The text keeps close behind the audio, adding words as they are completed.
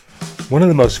One of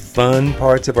the most fun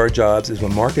parts of our jobs is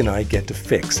when Mark and I get to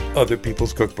fix other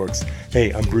people's cookbooks.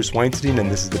 Hey, I'm Bruce Weinstein, and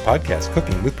this is the podcast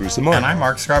Cooking with Bruce and Mark. And I'm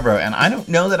Mark Scarborough, and I don't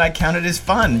know that I count it as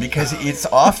fun because it's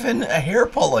often a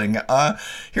hair-pulling.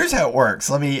 Here's how it works.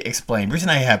 Let me explain. Bruce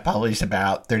and I have published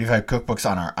about 35 cookbooks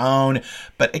on our own,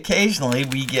 but occasionally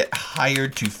we get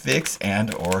hired to fix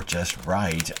and or just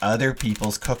write other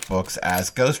people's cookbooks as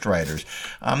ghostwriters.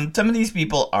 Some of these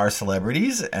people are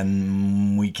celebrities,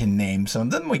 and we can name some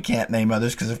of them. We can't name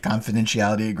others because of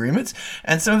confidentiality agreements,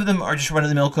 and some of them are just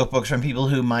run-of-the-mill cookbooks from people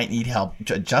who might need help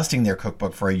adjusting their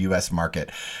cookbook for a U.S. market.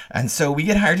 And so we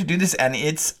get hired to do this, and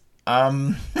it's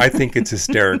I think it's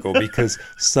hysterical because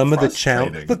some of the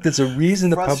challenge. Look, there's a reason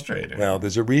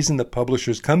there's a reason the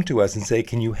publishers come to us and say,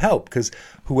 "Can you help?" Because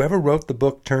whoever wrote the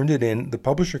book turned it in. The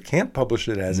publisher can't publish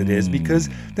it as it is because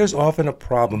there's often a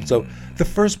problem. So the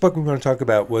first book we're going to talk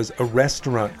about was a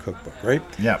restaurant cookbook, right?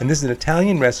 Yeah. And this is an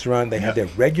Italian restaurant. They had their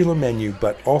regular menu,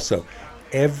 but also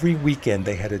every weekend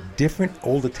they had a different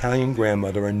old Italian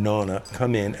grandmother, a nonna,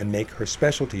 come in and make her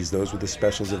specialties. Those were the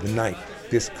specials of the night.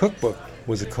 This cookbook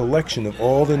was a collection of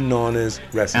all the nonna's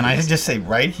recipes. And I should just say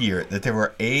right here that there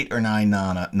were 8 or 9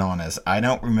 nonnas. I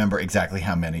don't remember exactly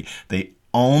how many. They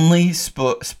only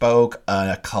spoke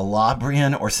a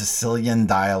Calabrian or Sicilian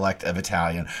dialect of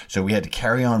Italian. So we had to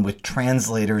carry on with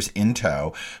translators in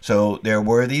tow. So there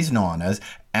were these nonnas.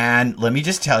 And let me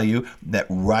just tell you that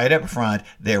right up front,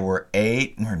 there were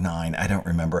 8 or 9, I don't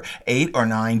remember, 8 or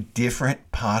 9 different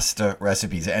pasta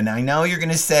recipes. And I know you're going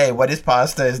to say, what is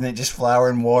pasta? Isn't it just flour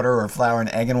and water or flour and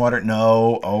egg and water?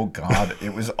 No. Oh, God.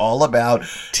 It was all about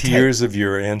tears of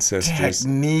your ancestors.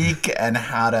 Technique and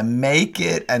how to make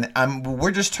it. And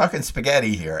we're just talking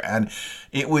spaghetti here. And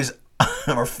it was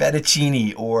or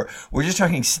fettuccine, or we're just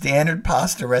talking standard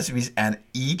pasta recipes, and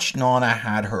each nonna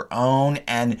had her own,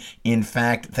 and in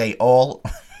fact they all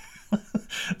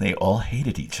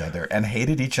hated each other and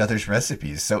hated each other's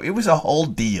recipes. So it was a whole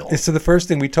deal. So the first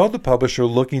thing we told the publisher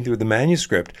looking through the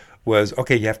manuscript was,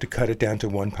 okay, you have to cut it down to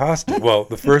one pasta. Well,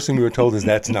 the first thing we were told is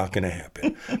that's not going to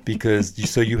happen because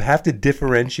you have to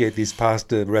differentiate these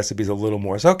pasta recipes a little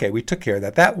more. So, okay, we took care of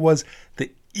that. That was the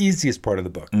easiest part of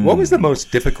the book. What was the most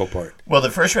difficult part? Well,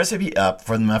 the first recipe up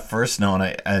for the first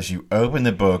nonna as you open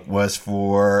the book was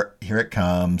for, here it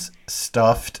comes,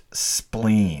 stuffed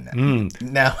spleen.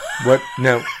 Now, what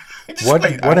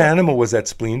animal was that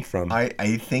spleen from?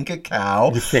 I think a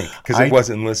cow. You think? Because it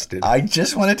wasn't listed. I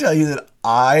just want to tell you that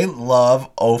I love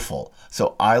offal.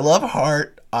 So I love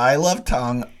heart. I love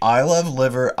tongue. I love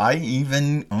liver. I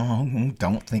even,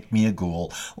 don't think me a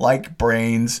ghoul, like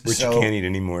brains. Which you can't eat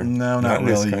anymore. No, not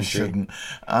really. You shouldn't.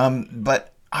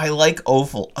 But I like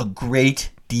offal a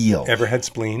great deal. Ever had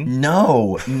spleen?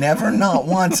 No, never, not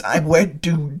once.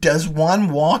 Does one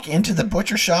walk into the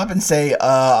butcher shop and say,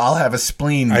 I'll have a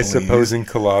spleen, please? I suppose in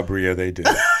Calabria they do.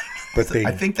 But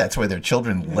I think that's why their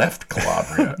children left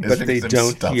Calabria. But they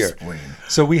don't here. Spleen.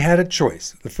 So we had a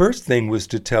choice. The first thing was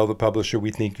to tell the publisher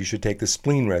we think you should take the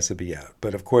spleen recipe out.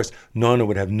 But of course, Nonna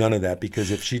would have none of that because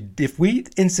if we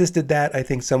insisted that, I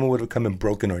think someone would have come and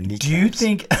broken our kneecaps. Do you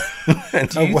think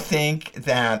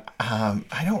that,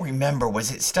 I don't remember,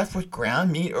 was it stuffed with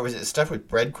ground meat or was it stuffed with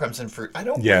breadcrumbs and fruit? I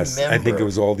don't remember. Yes, I think it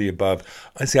was all the above.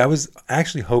 I was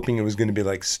actually hoping it was going to be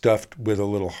like stuffed with a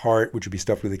little heart, which would be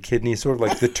stuffed with a kidney, sort of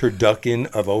like the turducken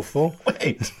of offal.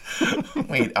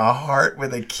 Wait, a heart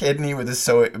with a kidney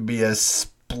so it would be a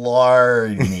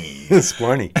splarny.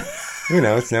 Splarny.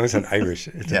 It's an Irish.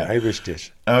 It's an Irish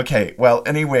dish. Okay. Well,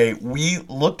 anyway, we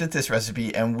looked at this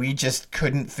recipe and we just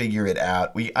couldn't figure it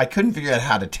out. I couldn't figure out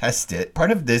how to test it.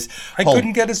 Part of this, I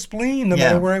couldn't get a spleen no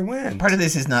matter where I went. Part of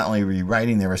this is not only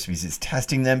rewriting their recipes, it's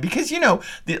testing them because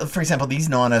for example, these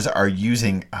nonnas are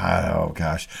using. Oh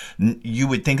gosh, you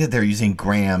would think that they're using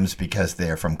grams because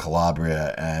they're from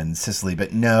Calabria and Sicily,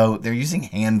 but no, they're using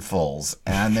handfuls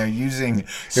and they're using.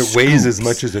 It weighs as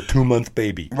much as a 2-month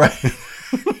baby. Right.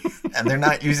 And they're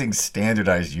not using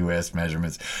standardized U.S.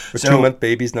 measurements. A 2-month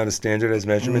baby's not a standardized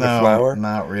measurement of flour?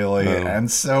 Not really. No.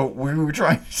 And so we were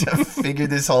trying to figure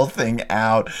this whole thing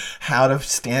out, how to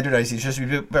standardize these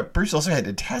recipes. But Bruce also had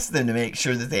to test them to make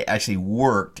sure that they actually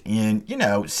worked in,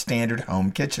 standard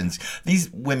home kitchens. These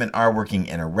women are working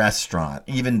in a restaurant,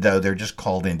 even though they're just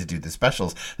called in to do the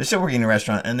specials. They're still working in a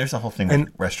restaurant, and there's a whole thing with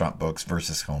restaurant books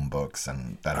versus home books.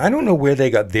 And I don't know where they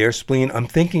got their spleen. I'm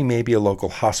thinking maybe a local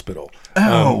hospital.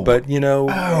 But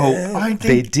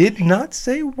they did not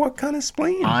say what kind of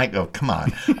spleen. Come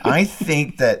on. I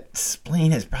think that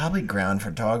spleen is probably ground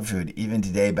for dog food even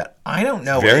today, but I don't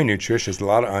know. Very nutritious, a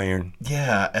lot of iron.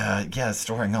 Yeah,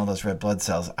 storing all those red blood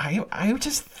cells. I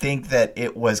just think that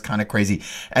it was kind of crazy.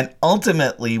 And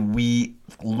ultimately, we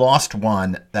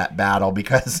won that battle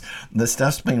because the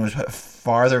stuffed spleen was put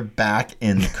farther back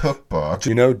in the cookbook.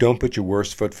 Don't put your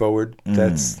worst foot forward.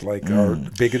 That's our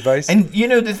big advice. And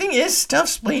the thing is, stuffed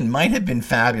spleen might have been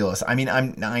fabulous. I mean,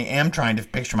 I am trying to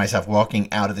picture myself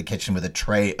walking out of the kitchen with a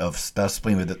tray of stuffed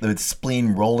spleen with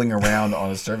spleen rolling around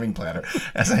on a serving platter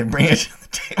as I bring it to the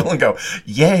table and go,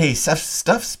 "Yay,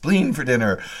 stuffed spleen for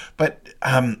dinner!" But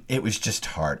it was just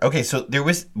hard. Okay, so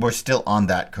we're still on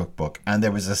that cookbook, and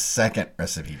there was a second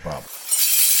recipe problem.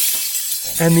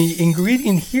 And the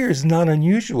ingredient here is not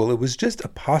unusual. It was just a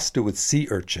pasta with sea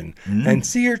urchin. And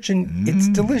sea urchin, it's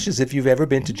delicious. If you've ever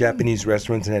been to Japanese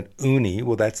restaurants and had uni,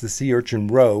 well, that's the sea urchin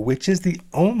roe, which is the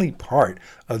only part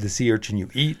of the sea urchin you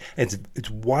eat. It's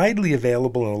widely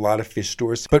available in a lot of fish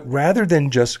stores. But rather than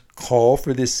just call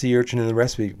for this sea urchin in the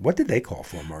recipe, what did they call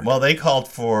for, Mark? Well, they called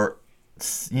for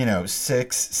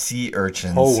 6 sea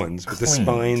urchins. Whole ones with the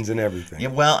spines and everything. Yeah,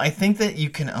 well, I think that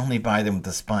you can only buy them with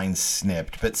the spines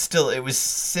snipped, but still, it was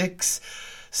 6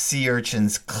 sea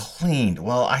urchins cleaned.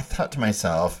 Well, I thought to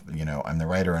myself, I'm the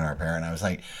writer in our pair, and I was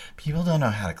like, people don't know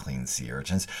how to clean sea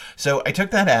urchins. So I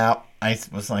took that out. I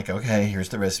was like, okay, here's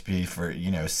the recipe for,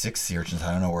 6 sea urchins.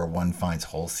 I don't know where one finds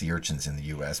whole sea urchins in the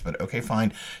U.S., but okay,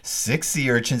 fine. 6 sea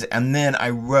urchins. And then I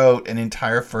wrote an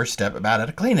entire first step about how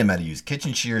to clean them, how to use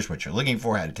kitchen shears, what you're looking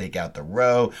for, how to take out the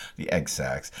roe, the egg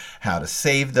sacs, how to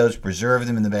save those, preserve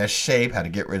them in the best shape, how to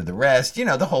get rid of the rest,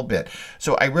 the whole bit.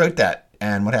 So I wrote that.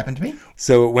 And what happened to me?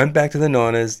 So it went back to the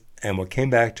Nonnas, and what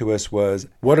came back to us was,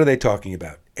 what are they talking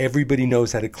about? Everybody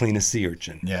knows how to clean a sea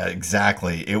urchin. Yeah,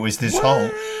 exactly. It was this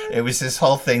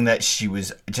whole thing that she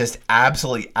was just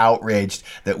absolutely outraged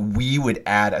that we would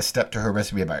add a step to her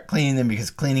recipe about cleaning them, because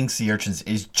cleaning sea urchins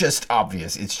is just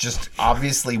obvious. It's just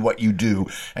obviously what you do,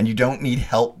 and you don't need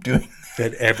help doing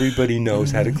that. Everybody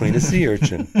knows how to clean a sea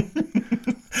urchin.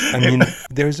 I mean,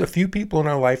 there's a few people in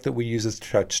our life that we use as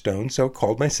touchstones. So I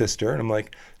called my sister, and I'm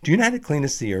like, do you know how to clean a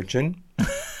sea urchin?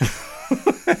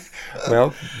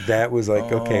 Well, that was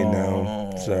like, okay,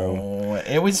 no. So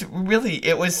it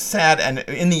was sad. And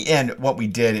in the end, what we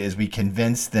did is we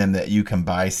convinced them that you can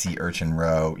buy sea urchin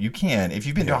roe. You can. If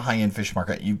you've been to a high-end fish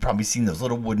market, you've probably seen those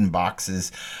little wooden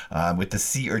boxes with the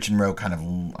sea urchin roe kind of,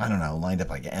 I don't know, lined up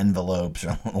like envelopes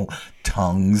or little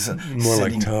tongues. More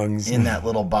like tongues. In that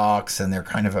little box, and they're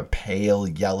kind of a pale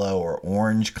yellow or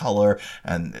orange color,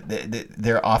 and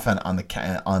they're often on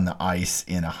the ice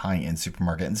in a high-end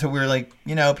supermarket. And so we were like,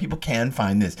 people can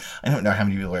find this. I don't know how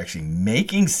many people are actually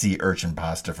making sea urchin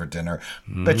pasta for dinner,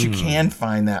 but you can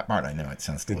find that part. I know it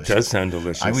sounds delicious. It does sound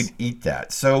delicious. I would eat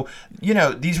that. So,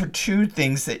 these were two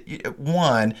things that,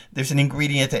 one, there's an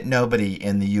ingredient that nobody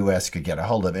in the U.S. could get a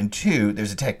hold of, and two,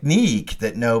 there's a technique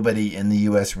that nobody in the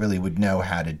U.S. really would know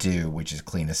how to do, which is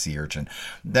clean a sea urchin.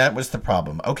 That was the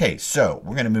problem. Okay, so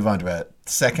we're going to move on to a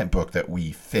second book that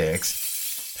we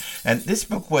fixed. And this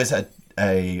book was a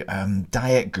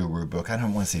diet guru book. I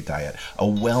don't want to say diet. A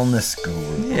wellness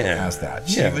guru. Yeah. How's that?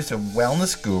 She was a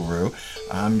wellness guru.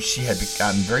 She had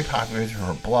gotten very popular through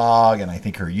her blog and I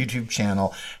think her YouTube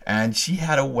channel. And she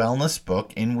had a wellness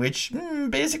book in which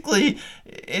basically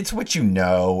it's what you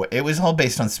know. It was all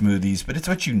based on smoothies, but it's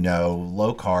what you know.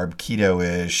 Low carb,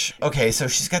 keto-ish. Okay, so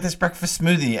she's got this breakfast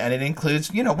smoothie and it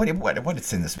includes, what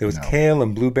it's in this. There was kale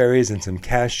and blueberries and some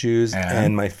cashews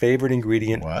and my favorite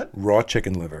ingredient, raw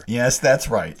chicken liver. Yes, that's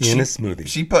right. In a smoothie.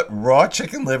 She put raw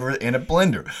chicken liver in a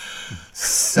blender.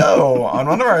 So on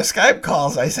one of our Skype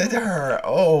calls, I said to her,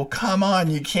 "Oh, come on.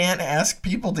 You can't ask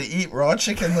people to eat raw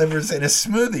chicken livers in a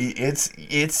smoothie.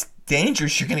 It's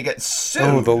dangerous. You're going to get sued."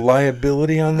 Oh, the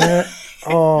liability on that?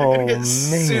 Oh, you're going to get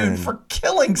sued for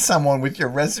killing someone with your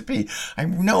recipe. I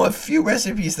know a few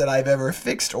recipes that I've ever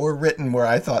fixed or written where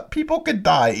I thought people could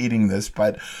die eating this,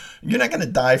 but you're not going to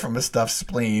die from a stuffed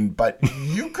spleen, but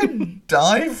you could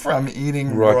die from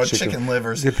eating raw chicken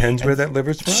livers. Depends where that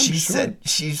liver's from. She said,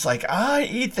 she's like, I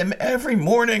eat them every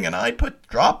morning and I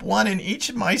drop one in each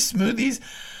of my smoothies.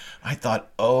 I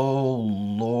thought, oh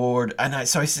Lord. And I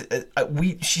said,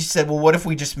 she said, well, what if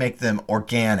we just make them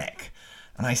organic?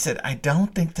 And I said, I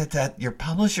don't think that your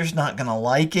publisher's not going to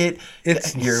like it.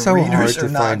 It's your so readers hard to are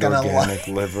not find gonna organic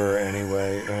liver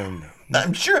anyway. No.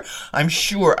 I'm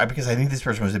sure, because I think this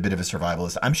person was a bit of a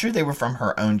survivalist. I'm sure they were from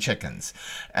her own chickens.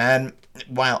 And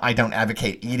while I don't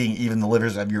advocate eating even the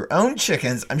livers of your own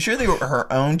chickens, I'm sure they were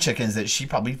her own chickens that she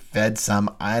probably fed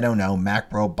some, I don't know,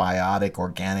 macrobiotic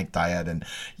organic diet and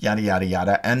yada, yada,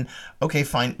 yada. And okay,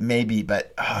 fine, maybe,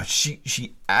 but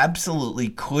she absolutely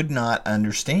could not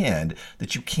understand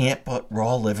that you can't put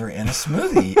raw liver in a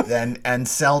smoothie and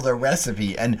sell the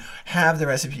recipe and have the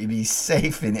recipe be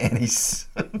safe in any...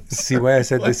 See why I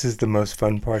said this is the most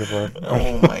fun part of our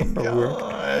Oh my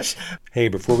gosh. Hey,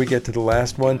 before we get to the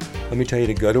last one, let me tell you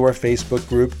to go to our Facebook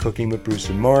group, Cooking with Bruce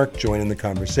and Mark, join in the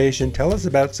conversation. Tell us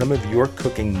about some of your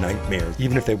cooking nightmares,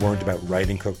 even if they weren't about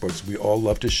writing cookbooks. We all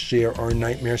love to share our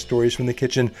nightmare stories from the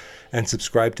kitchen, and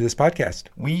subscribe to this podcast.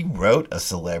 We wrote a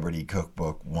celebrity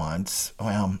cookbook once.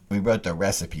 Well, we wrote the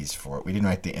recipes for it. We didn't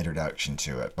write the introduction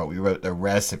to it, but we wrote the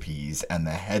recipes and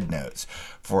the head notes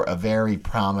for a very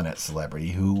prominent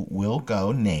celebrity who will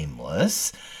go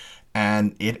nameless.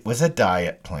 And it was a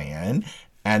diet plan.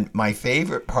 And my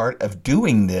favorite part of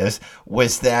doing this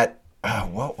was that,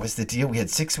 what was the deal? We had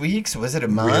 6 weeks? Was it a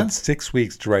month? We had 6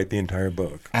 weeks to write the entire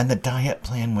book. And the diet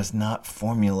plan was not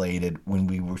formulated when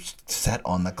we were set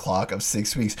on the clock of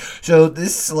 6 weeks. So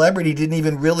this celebrity didn't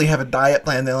even really have a diet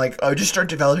plan. They're like, oh, just start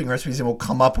developing recipes and we'll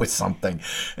come up with something.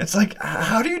 It's like,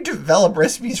 how do you develop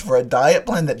recipes for a diet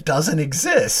plan that doesn't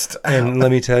exist? And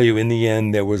let me tell you, in the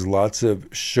end, there was lots of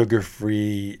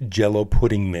sugar-free Jell-O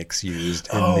pudding mix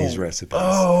used in these recipes.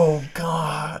 Oh,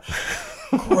 God.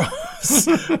 Gross.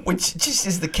 Which just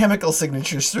is the chemical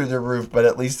signatures through the roof, but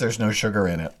at least there's no sugar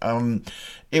in it.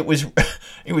 It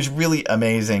was really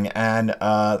amazing, and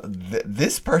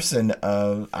this person,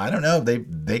 I don't know,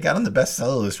 they got on the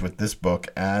bestseller list with this book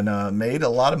and made a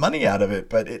lot of money out of it.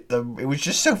 But it was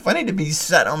just so funny to be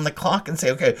set on the clock and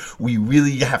say, okay, we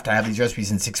really have to have these recipes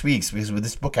in 6 weeks because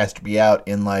this book has to be out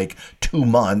in like 2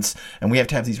 months, and we have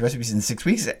to have these recipes in 6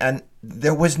 weeks, and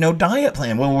there was no diet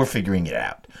plan. Well, we're figuring it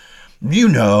out. You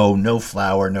know, no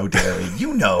flour, no dairy.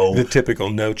 You know. The typical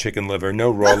no chicken liver,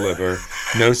 no raw liver,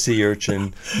 no sea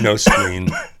urchin, no spleen.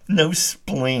 No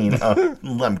spleen.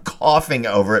 I'm coughing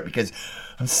over it because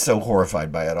I'm so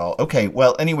horrified by it all. Okay,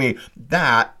 well, anyway,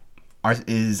 that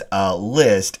is a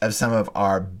list of some of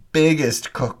our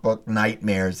biggest cookbook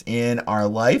nightmares in our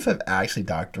life of actually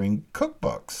doctoring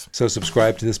cookbooks. So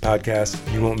subscribe to this podcast.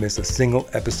 You won't miss a single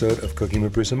episode of Cooking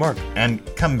with Bruce and Mark. And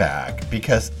come back,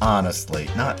 because honestly,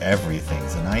 not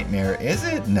everything's a nightmare, is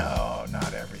it? No, not